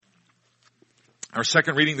Our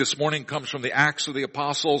second reading this morning comes from the Acts of the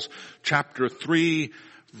Apostles, chapter 3,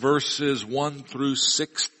 verses 1 through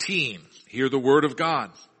 16. Hear the word of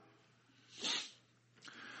God.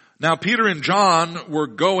 Now Peter and John were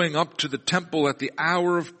going up to the temple at the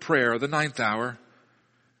hour of prayer, the 9th hour,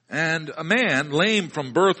 and a man, lame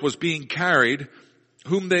from birth, was being carried,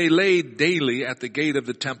 whom they laid daily at the gate of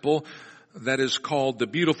the temple, that is called the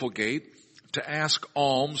Beautiful Gate, to ask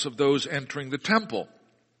alms of those entering the temple.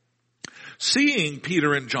 Seeing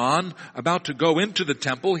Peter and John about to go into the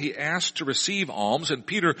temple, he asked to receive alms, and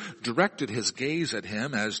Peter directed his gaze at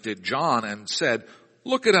him, as did John, and said,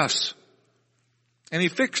 "Look at us." And he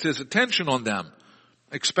fixed his attention on them,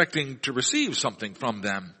 expecting to receive something from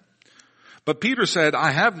them. But Peter said, "I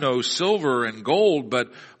have no silver and gold,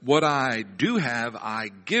 but what I do have I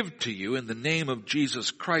give to you. In the name of Jesus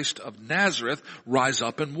Christ of Nazareth, rise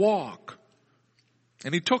up and walk."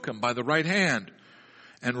 And he took him by the right hand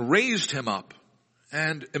and raised him up,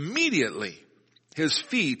 and immediately his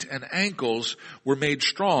feet and ankles were made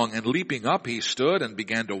strong, and leaping up he stood and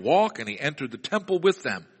began to walk, and he entered the temple with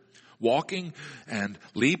them, walking and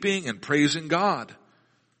leaping and praising God.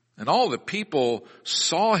 And all the people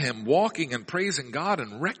saw him walking and praising God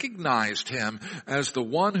and recognized him as the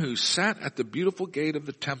one who sat at the beautiful gate of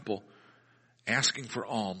the temple asking for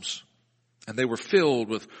alms. And they were filled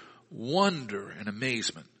with wonder and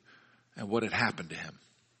amazement at what had happened to him.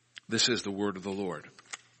 This is the word of the Lord.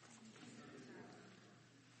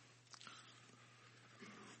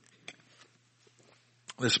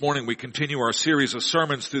 This morning we continue our series of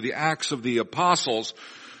sermons through the Acts of the Apostles.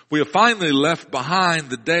 We have finally left behind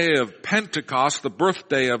the day of Pentecost, the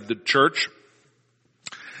birthday of the church.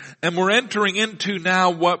 And we're entering into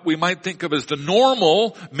now what we might think of as the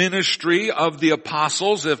normal ministry of the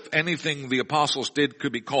apostles. If anything the apostles did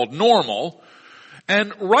could be called normal.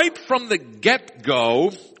 And right from the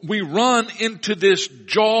get-go, we run into this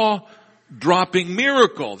jaw-dropping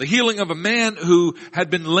miracle, the healing of a man who had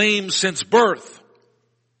been lame since birth.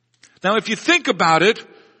 Now, if you think about it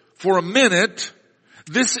for a minute,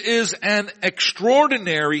 this is an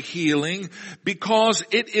extraordinary healing because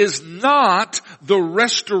it is not the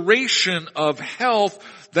restoration of health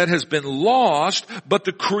that has been lost, but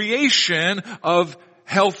the creation of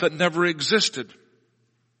health that never existed.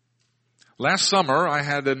 Last summer, I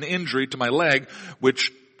had an injury to my leg,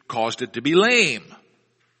 which caused it to be lame.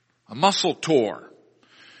 A muscle tore.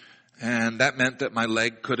 And that meant that my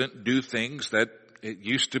leg couldn't do things that it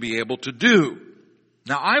used to be able to do.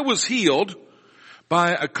 Now, I was healed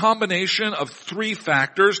by a combination of three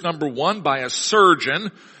factors. Number one, by a surgeon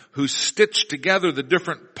who stitched together the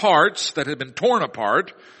different parts that had been torn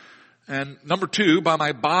apart. And number two, by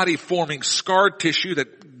my body forming scar tissue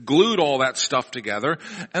that glued all that stuff together.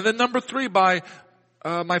 And then number three, by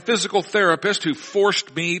my physical therapist who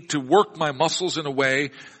forced me to work my muscles in a way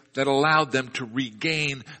that allowed them to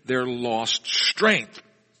regain their lost strength.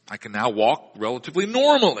 I can now walk relatively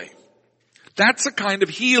normally. That's a kind of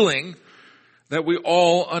healing that we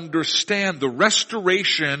all understand, the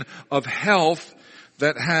restoration of health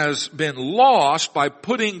that has been lost by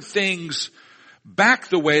putting things back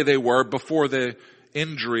the way they were before the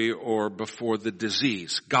injury or before the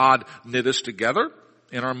disease. God knit us together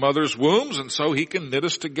in our mother's wombs, and so he can knit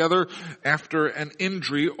us together after an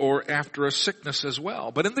injury or after a sickness as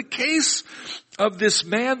well. But in the case of this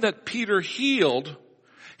man that Peter healed,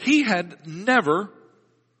 he had never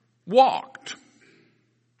walked.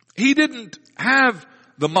 He didn't have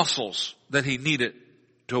the muscles that he needed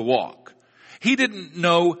to walk. He didn't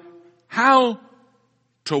know how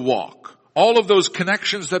to walk. All of those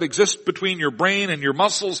connections that exist between your brain and your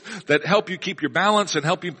muscles that help you keep your balance and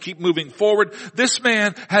help you keep moving forward. This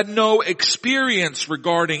man had no experience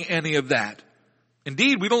regarding any of that.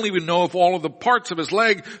 Indeed, we don't even know if all of the parts of his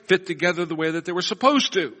leg fit together the way that they were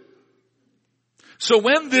supposed to. So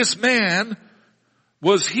when this man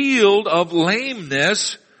was healed of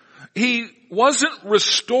lameness, he wasn't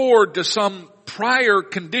restored to some prior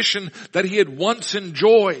condition that he had once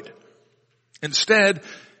enjoyed. Instead,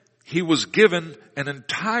 he was given an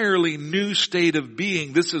entirely new state of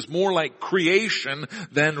being. This is more like creation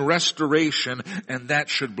than restoration, and that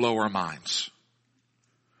should blow our minds.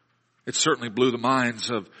 It certainly blew the minds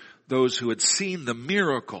of those who had seen the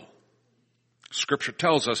miracle. Scripture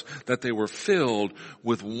tells us that they were filled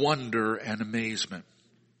with wonder and amazement.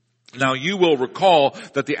 Now you will recall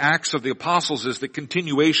that the Acts of the Apostles is the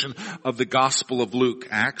continuation of the Gospel of Luke.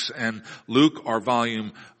 Acts and Luke are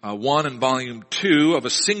volume 1 and volume 2 of a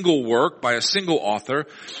single work by a single author.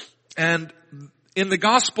 And in the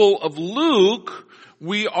Gospel of Luke,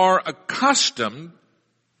 we are accustomed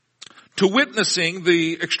to witnessing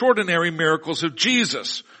the extraordinary miracles of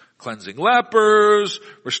Jesus. cleansing lepers,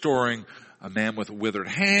 restoring a man with a withered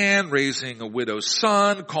hand, raising a widow's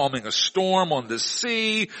son, calming a storm on the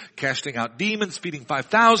sea, casting out demons, feeding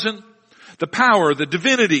 5,000. The power, the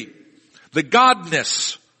divinity, the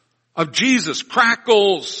godness of Jesus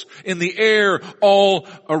crackles in the air all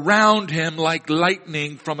around him like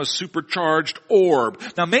lightning from a supercharged orb.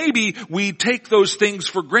 Now maybe we take those things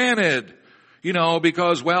for granted,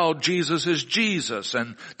 because, Jesus is Jesus,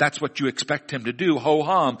 and that's what you expect him to do.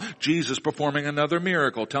 Ho-hum, Jesus performing another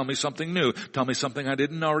miracle. Tell me something new. Tell me something I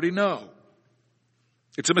didn't already know.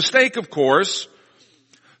 It's a mistake, of course,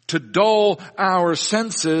 to dull our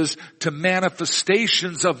senses to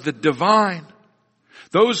manifestations of the divine.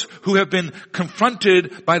 Those who have been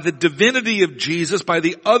confronted by the divinity of Jesus, by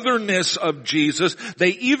the otherness of Jesus, they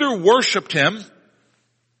either worshiped him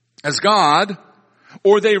as God,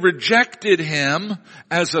 or they rejected him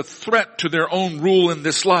as a threat to their own rule in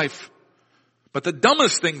this life. But the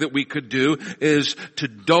dumbest thing that we could do is to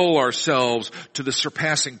dull ourselves to the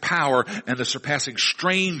surpassing power and the surpassing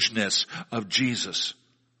strangeness of Jesus.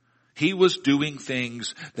 He was doing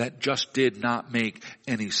things that just did not make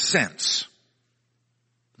any sense.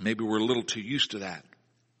 Maybe we're a little too used to that.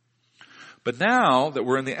 But now that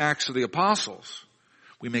we're in the Acts of the Apostles,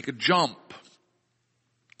 we make a jump.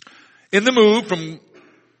 In the move from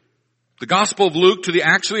the Gospel of Luke to the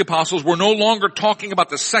Acts of the Apostles, we're no longer talking about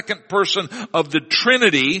the second person of the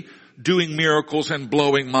Trinity doing miracles and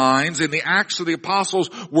blowing minds. In the Acts of the Apostles,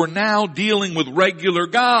 we're now dealing with regular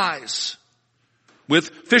guys, with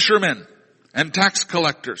fishermen and tax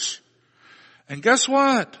collectors. And guess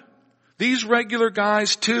what? These regular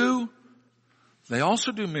guys too, they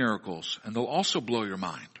also do miracles, and they'll also blow your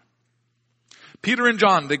mind. Peter and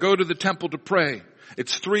John, they go to the temple to pray.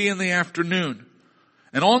 It's 3 p.m.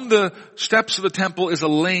 And on the steps of the temple is a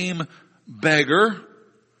lame beggar.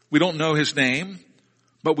 We don't know his name,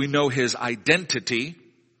 but we know his identity.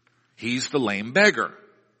 He's the lame beggar.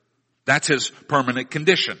 That's his permanent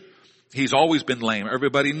condition. He's always been lame.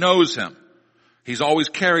 Everybody knows him. He's always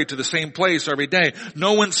carried to the same place every day.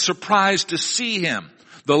 No one's surprised to see him.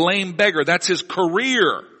 The lame beggar, that's his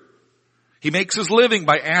career. He makes his living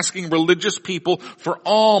by asking religious people for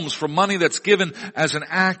alms, for money that's given as an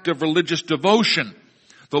act of religious devotion.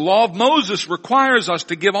 The law of Moses requires us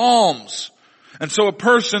to give alms. And so a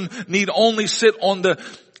person need only sit on the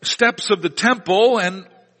steps of the temple, and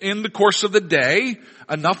in the course of the day,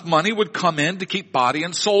 enough money would come in to keep body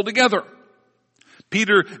and soul together.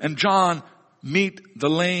 Peter and John meet the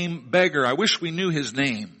lame beggar. I wish we knew his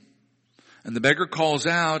name. And the beggar calls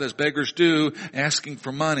out, as beggars do, asking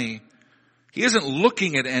for money. He isn't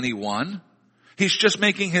looking at anyone. He's just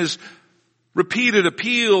making his repeated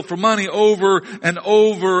appeal for money over and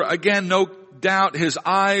over again. No doubt his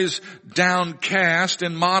eyes downcast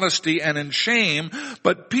in modesty and in shame.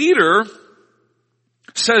 But Peter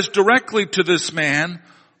says directly to this man,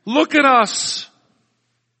 look at us.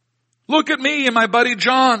 Look at me and my buddy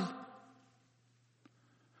John.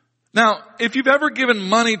 Now, if you've ever given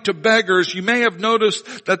money to beggars, you may have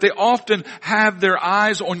noticed that they often have their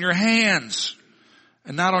eyes on your hands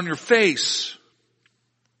and not on your face.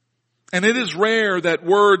 And it is rare that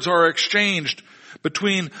words are exchanged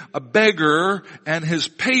between a beggar and his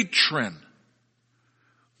patron.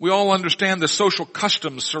 We all understand the social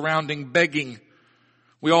customs surrounding begging.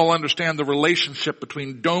 We all understand the relationship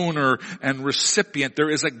between donor and recipient.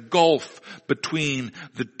 There is a gulf between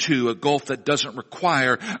the two, a gulf that doesn't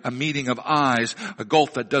require a meeting of eyes, a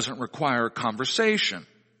gulf that doesn't require a conversation.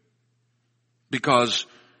 Because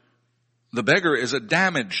the beggar is a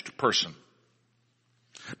damaged person.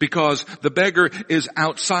 Because the beggar is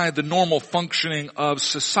outside the normal functioning of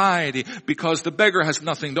society. Because the beggar has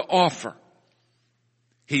nothing to offer.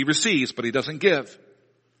 He receives, but he doesn't give.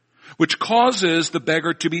 Which causes the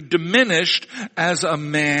beggar to be diminished as a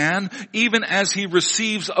man, even as he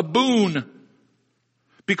receives a boon.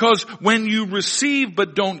 Because when you receive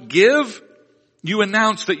but don't give, you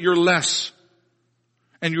announce that you're less.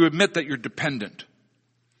 And you admit that you're dependent.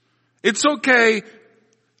 It's okay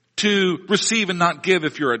to receive and not give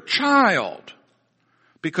if you're a child,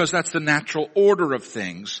 because that's the natural order of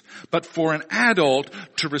things. But for an adult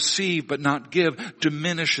to receive but not give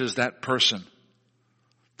diminishes that person.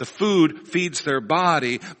 The food feeds their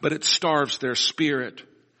body, but it starves their spirit.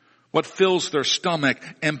 What fills their stomach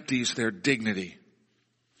empties their dignity.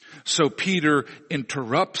 So Peter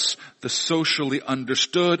interrupts the socially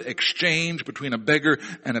understood exchange between a beggar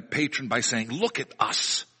and a patron by saying, look at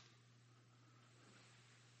us.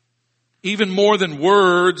 Even more than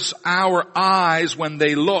words, our eyes, when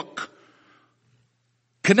they look,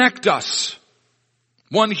 connect us,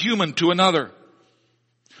 one human to another.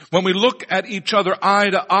 When we look at each other eye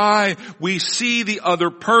to eye, we see the other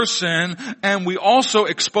person and we also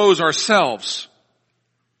expose ourselves.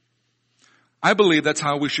 I believe that's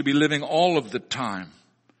how we should be living all of the time.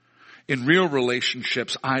 In real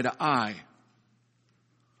relationships, eye to eye.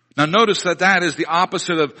 Now notice that is the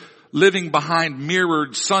opposite of living behind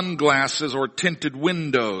mirrored sunglasses or tinted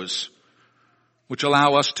windows, which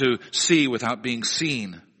allow us to see without being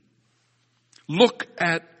seen. Look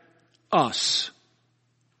at us,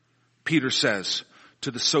 Peter says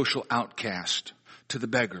to the social outcast, to the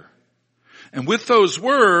beggar. And with those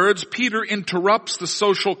words, Peter interrupts the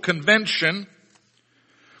social convention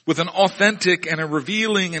with an authentic and a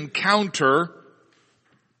revealing encounter.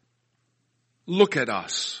 Look at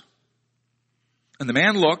us. And the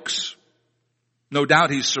man looks. No doubt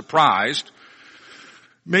he's surprised.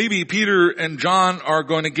 Maybe Peter and John are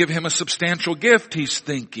going to give him a substantial gift, he's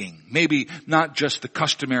thinking. Maybe not just the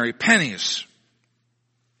customary pennies.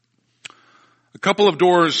 A couple of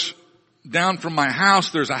doors down from my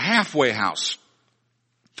house, there's a halfway house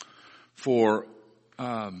for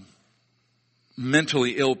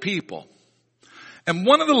mentally ill people. And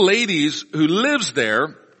one of the ladies who lives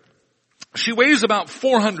there, she weighs about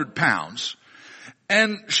 400 pounds.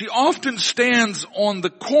 And she often stands on the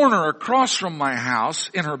corner across from my house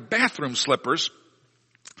in her bathroom slippers,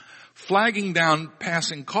 flagging down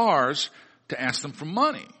passing cars to ask them for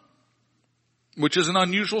money, which is an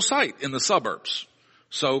unusual sight in the suburbs.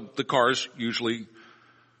 So the cars usually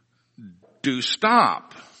do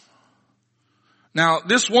stop. Now,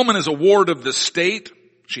 this woman is a ward of the state.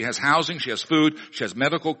 She has housing, she has food, she has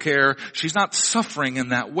medical care. She's not suffering in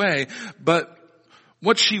that way, but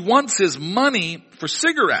what she wants is money for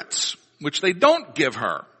cigarettes, which they don't give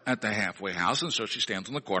her at the halfway house, and so she stands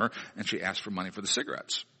on the corner and she asks for money for the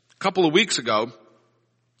cigarettes. A couple of weeks ago,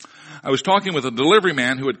 I was talking with a delivery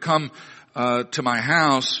man who had come to my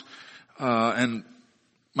house, and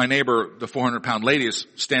my neighbor, the 400-pound lady, is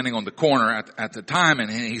standing on the corner at the time, and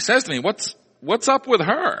he says to me, "What's up with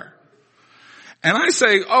her?" And I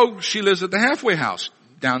say, "Oh, she lives at the halfway house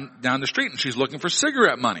down the street, and she's looking for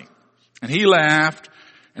cigarette money." And he laughed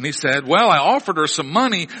and he said, "Well, I offered her some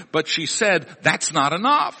money, but she said that's not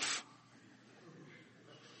enough."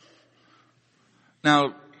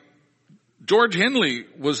 Now, George Henley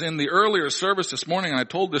was in the earlier service this morning, and I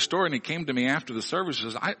told this story, and he came to me after the service.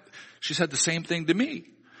 She said the same thing to me.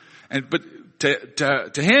 But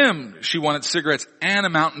to him, she wanted cigarettes and a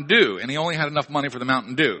Mountain Dew, and he only had enough money for the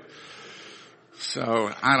Mountain Dew.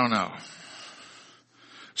 So, I don't know.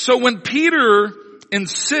 So when Peter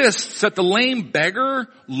insists that the lame beggar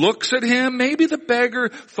looks at him, maybe the beggar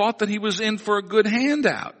thought that he was in for a good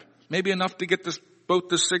handout. Maybe enough to get both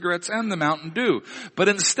the cigarettes and the Mountain Dew. But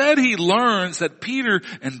instead he learns that Peter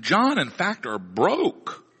and John, in fact, are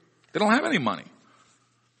broke. They don't have any money.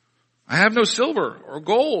 "I have no silver or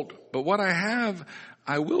gold, but what I have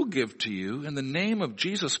I will give to you. In the name of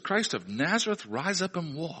Jesus Christ of Nazareth, rise up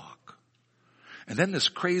and walk." And then this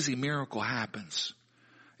crazy miracle happens.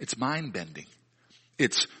 It's mind-bending.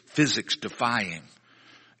 It's physics defying.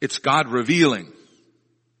 It's God revealing.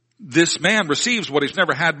 This man receives what he's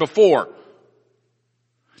never had before.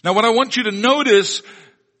 Now what I want you to notice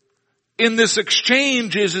in this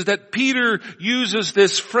exchange is that Peter uses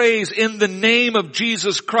this phrase, "in the name of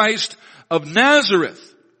Jesus Christ of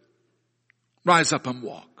Nazareth, rise up and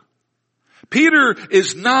walk." Peter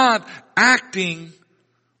is not acting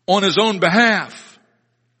on his own behalf.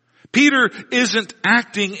 Peter isn't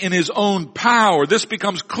acting in his own power. This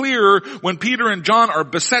becomes clearer when Peter and John are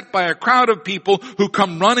beset by a crowd of people who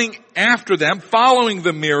come running after them, following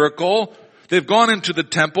the miracle. They've gone into the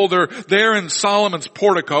temple. They're there in Solomon's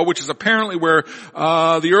portico, which is apparently where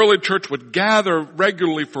the early church would gather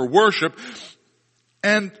regularly for worship.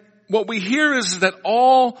 And what we hear is that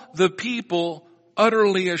all the people,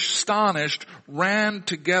 utterly astonished, ran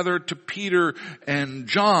together to Peter and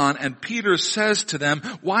John, and Peter says to them,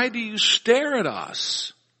 "Why do you stare at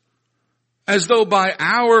us? As though by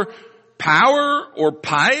our power or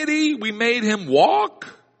piety we made him walk?"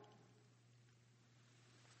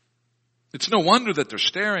 It's no wonder that they're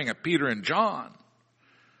staring at Peter and John.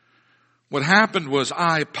 What happened was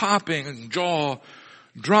eye popping and jaw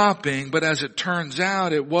dropping, but as it turns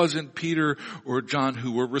out, it wasn't Peter or John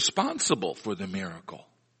who were responsible for the miracle.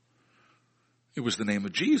 It was the name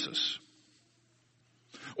of Jesus.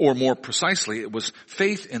 Or more precisely, it was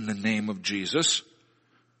faith in the name of Jesus.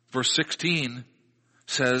 Verse 16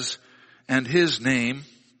 says, "And his name,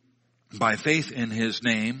 by faith in his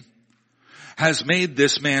name, has made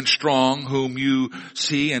this man strong whom you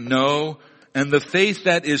see and know. And the faith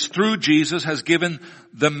that is through Jesus has given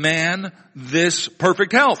the man this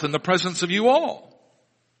perfect health in the presence of you all."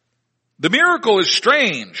 The miracle is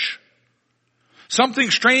strange. Something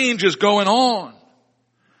strange is going on.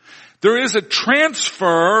 There is a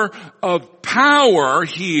transfer of power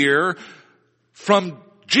here from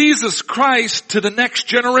Jesus Christ to the next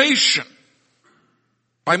generation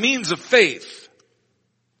by means of faith.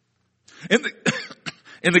 In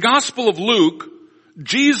the Gospel of Luke,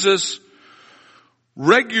 Jesus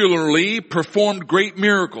regularly performed great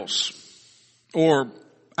miracles. Or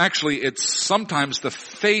actually, it's sometimes the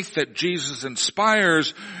faith that Jesus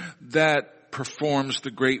inspires that performs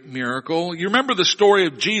the great miracle. You remember the story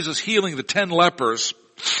of Jesus healing the 10 lepers.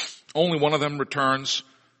 Only one of them returns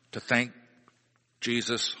to thank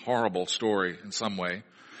Jesus. Horrible story in some way.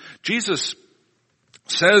 Jesus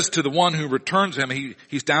says to the one who returns him,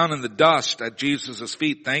 he's down in the dust at Jesus'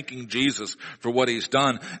 feet thanking Jesus for what he's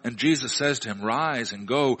done. And Jesus says to him, rise and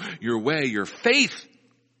go your way. Your faith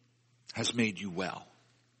has made you well.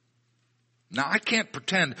 Now I can't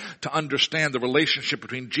pretend to understand the relationship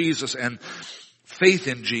between Jesus and faith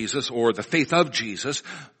in Jesus or the faith of Jesus.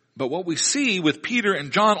 But what we see with Peter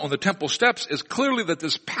and John on the temple steps is clearly that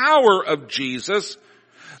this power of Jesus,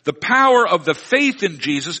 the power of the faith in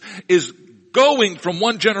Jesus, is going from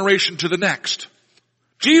one generation to the next.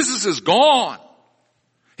 Jesus is gone.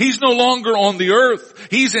 He's no longer on the earth.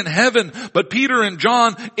 He's in heaven. But Peter and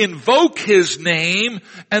John invoke his name,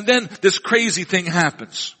 and then this crazy thing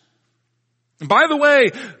happens. And by the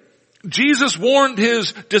way, Jesus warned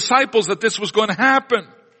his disciples that this was going to happen.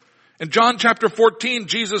 In John chapter 14,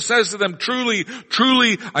 Jesus says to them, truly,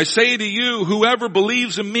 truly, I say to you, whoever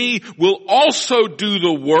believes in me will also do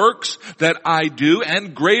the works that I do,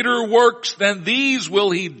 and greater works than these will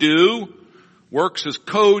he do. Works is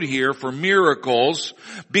code here for miracles,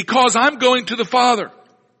 because I'm going to the Father.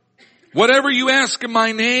 Whatever you ask in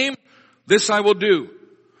my name, this I will do,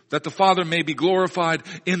 that the Father may be glorified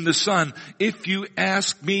in the Son. If you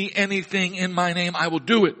ask me anything in my name, I will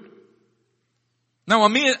do it. Now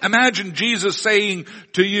imagine Jesus saying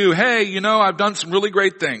to you, hey, I've done some really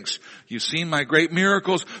great things. You've seen my great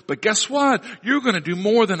miracles, but guess what? You're going to do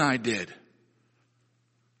more than I did.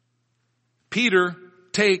 Peter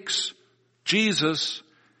takes Jesus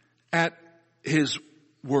at his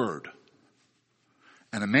word.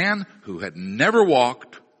 And a man who had never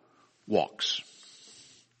walked, walks.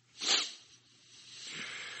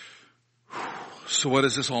 So what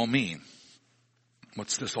does this all mean?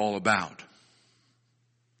 What's this all about?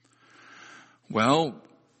 Well,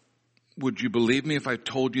 would you believe me if I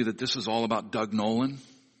told you that this is all about Doug Nolan?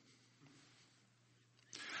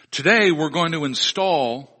 Today we're going to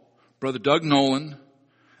install Brother Doug Nolan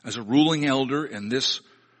as a ruling elder in this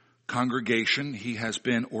congregation. He has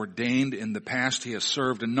been ordained in the past. He has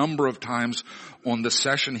served a number of times on the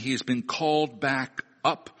session. He has been called back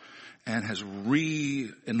up and has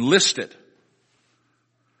re-enlisted.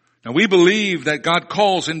 Now we believe that God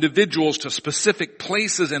calls individuals to specific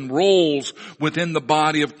places and roles within the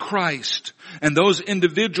body of Christ. And those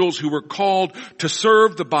individuals who were called to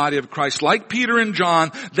serve the body of Christ, like Peter and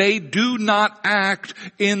John, they do not act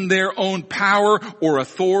in their own power or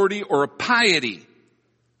authority or piety.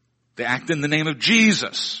 They act in the name of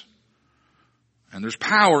Jesus. And there's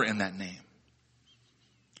power in that name.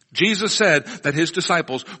 Jesus said that his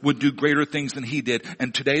disciples would do greater things than he did.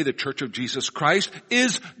 And today the Church of Jesus Christ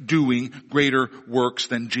is doing greater works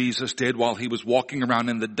than Jesus did while he was walking around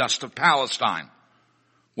in the dust of Palestine.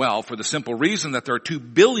 Well, for the simple reason that there are 2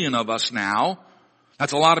 billion of us now.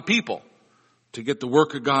 That's a lot of people to get the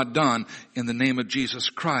work of God done in the name of Jesus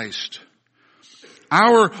Christ.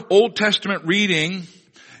 Our Old Testament reading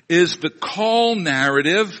is the call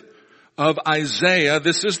narrative of Isaiah.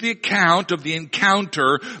 This is the account of the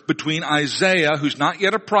encounter between Isaiah, who's not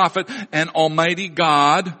yet a prophet, and Almighty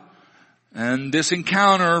God. And this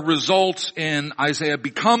encounter results in Isaiah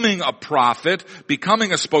becoming a prophet,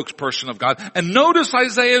 becoming a spokesperson of God. And notice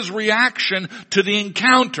Isaiah's reaction to the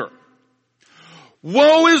encounter.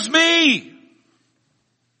 Woe is me!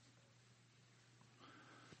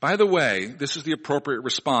 By the way, this is the appropriate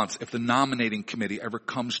response if the nominating committee ever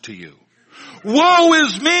comes to you. Woe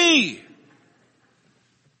is me!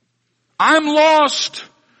 I'm lost.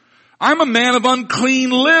 I'm a man of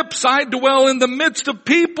unclean lips. I dwell in the midst of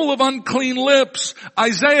people of unclean lips.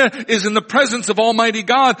 Isaiah is in the presence of Almighty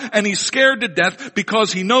God, and he's scared to death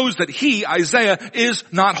because he knows that he, Isaiah, is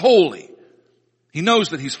not holy. He knows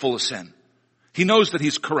that he's full of sin. He knows that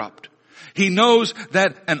he's corrupt. He knows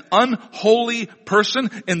that an unholy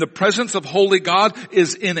person in the presence of holy God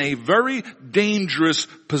is in a very dangerous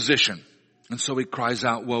position. And so he cries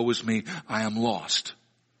out, woe is me, I am lost.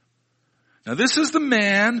 Now this is the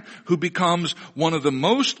man who becomes one of the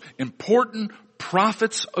most important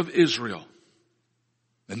prophets of Israel.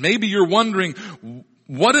 And maybe you're wondering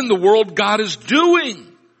what in the world God is doing,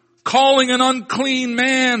 calling an unclean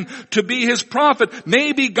man to be his prophet.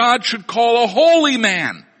 Maybe God should call a holy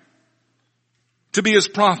man to be his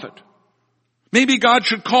prophet. Maybe God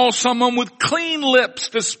should call someone with clean lips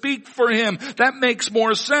to speak for him. That makes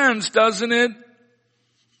more sense, doesn't it?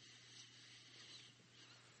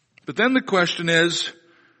 But then the question is,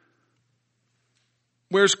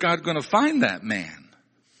 where's God going to find that man?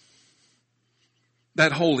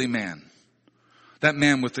 That holy man. That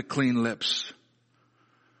man with the clean lips.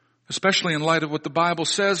 Especially in light of what the Bible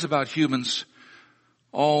says about humans.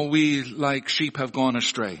 All we like sheep have gone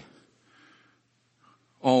astray.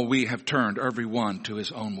 All we have turned every one to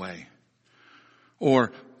his own way.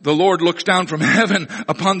 Or the Lord looks down from heaven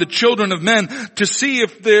upon the children of men to see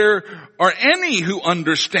if there are any who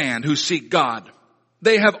understand, who seek God.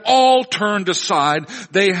 They have all turned aside.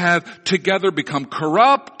 They have together become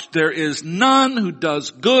corrupt. There is none who does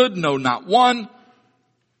good, no, not one.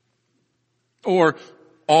 Or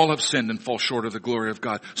all have sinned and fall short of the glory of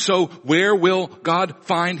God. So where will God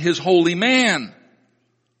find his holy man?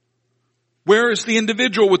 Where is the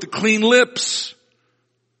individual with the clean lips?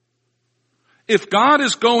 If God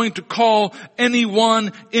is going to call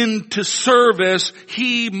anyone into service,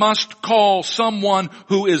 he must call someone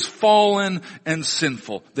who is fallen and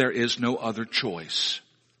sinful. There is no other choice.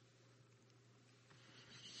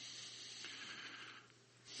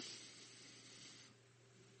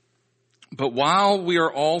 But while we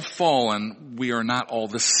are all fallen, we are not all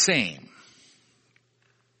the same.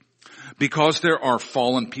 Because there are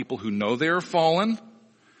fallen people who know they are fallen,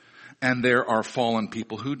 and there are fallen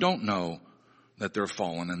people who don't know that they're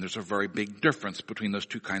fallen, and there's a very big difference between those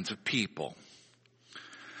two kinds of people.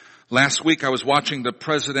 Last week I was watching the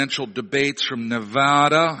presidential debates from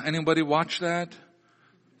Nevada. Anybody watch that?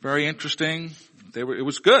 Very interesting. It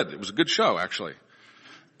was good. It was a good show, actually.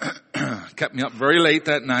 Kept me up very late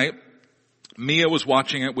that night. Mia was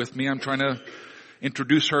watching it with me. I'm trying to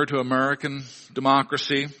introduce her to American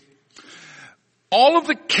democracy. All of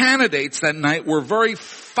the candidates that night were very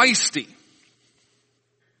feisty.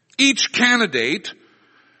 Each candidate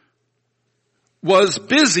was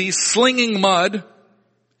busy slinging mud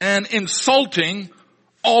and insulting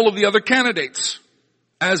all of the other candidates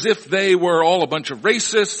as if they were all a bunch of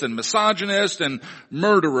racists and misogynists and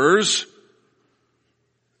murderers.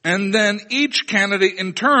 And then each candidate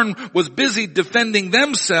in turn was busy defending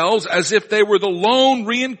themselves as if they were the lone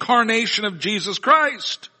reincarnation of Jesus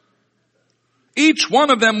Christ. Each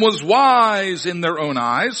one of them was wise in their own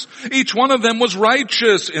eyes. Each one of them was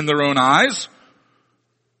righteous in their own eyes.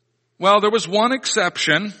 Well, there was one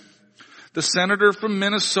exception. The senator from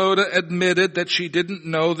Minnesota admitted that she didn't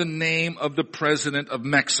know the name of the president of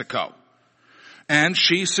Mexico. And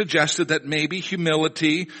she suggested that maybe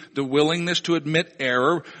humility, the willingness to admit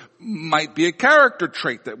error, might be a character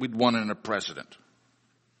trait that we'd want in a president.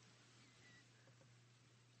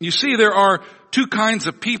 You see, there are two kinds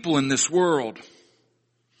of people in this world.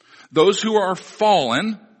 Those who are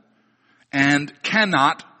fallen and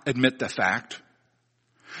cannot admit the fact,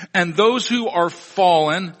 and those who are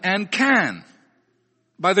fallen and can,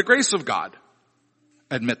 by the grace of God,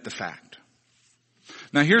 admit the fact.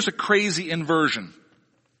 Now here's a crazy inversion.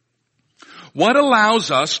 What allows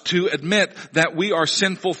us to admit that we are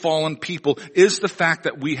sinful, fallen people is the fact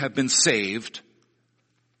that we have been saved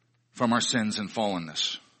from our sins and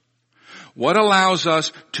fallenness. What allows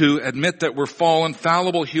us to admit that we're fallen,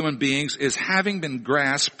 fallible human beings is having been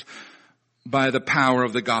grasped by the power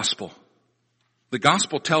of the gospel. The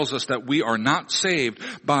gospel tells us that we are not saved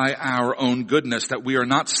by our own goodness, that we are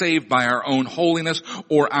not saved by our own holiness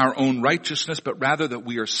or our own righteousness, but rather that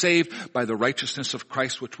we are saved by the righteousness of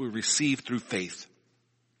Christ, which we receive through faith.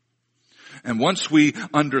 And once we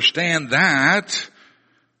understand that,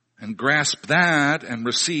 and grasp that, and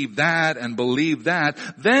receive that, and believe that,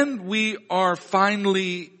 then we are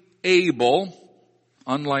finally able,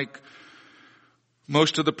 unlike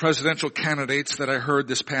most of the presidential candidates that I heard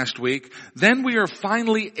this past week, then we are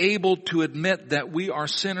finally able to admit that we are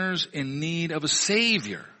sinners in need of a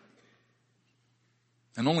Savior.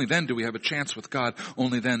 And only then do we have a chance with God.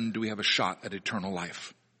 Only then do we have a shot at eternal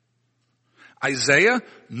life. Isaiah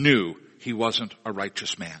knew he wasn't a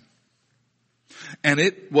righteous man. And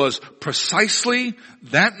it was precisely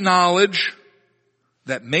that knowledge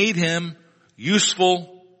that made him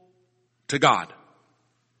useful to God.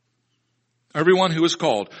 Everyone who is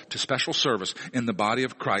called to special service in the body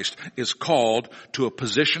of Christ is called to a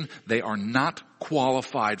position they are not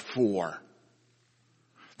qualified for.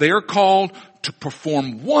 They are called to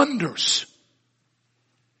perform wonders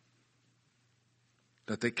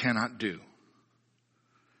that they cannot do.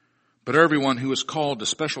 but everyone who is called to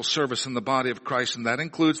special service in the body of Christ, and that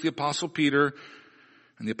includes the Apostle Peter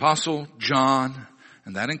and the Apostle John,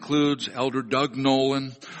 and that includes Elder Doug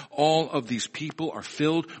Nolan. All of these people are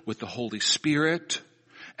filled with the Holy Spirit,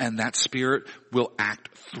 and that Spirit will act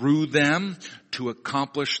through them to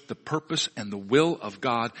accomplish the purpose and the will of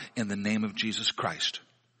God in the name of Jesus Christ.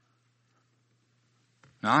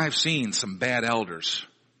 Now, I've seen some bad elders.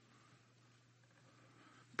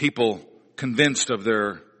 People convinced of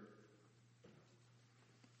their,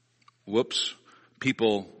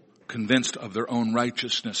 people convinced of their own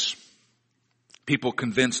righteousness. People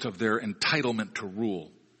convinced of their entitlement to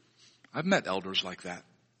rule. I've met elders like that.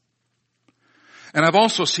 And I've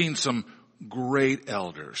also seen some great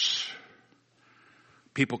elders.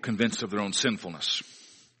 People convinced of their own sinfulness.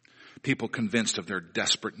 People convinced of their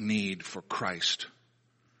desperate need for Christ.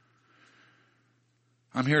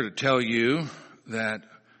 I'm here to tell you that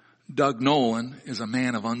Doug Nolan is a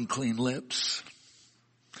man of unclean lips,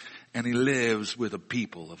 and he lives with a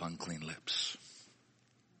people of unclean lips.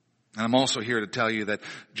 And I'm also here to tell you that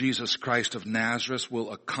Jesus Christ of Nazareth will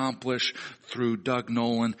accomplish through Doug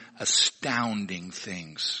Nolan astounding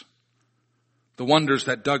things. The wonders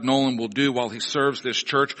that Doug Nolan will do while he serves this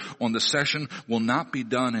church on the session will not be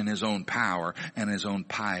done in his own power and his own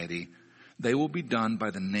piety. They will be done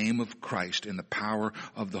by the name of Christ in the power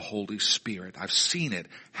of the Holy Spirit. I've seen it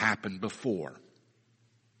happen before.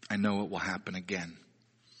 I know it will happen again.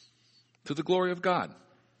 To the glory of God,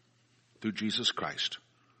 through Jesus Christ.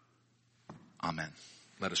 Amen.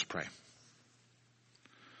 Let us pray.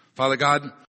 Father God,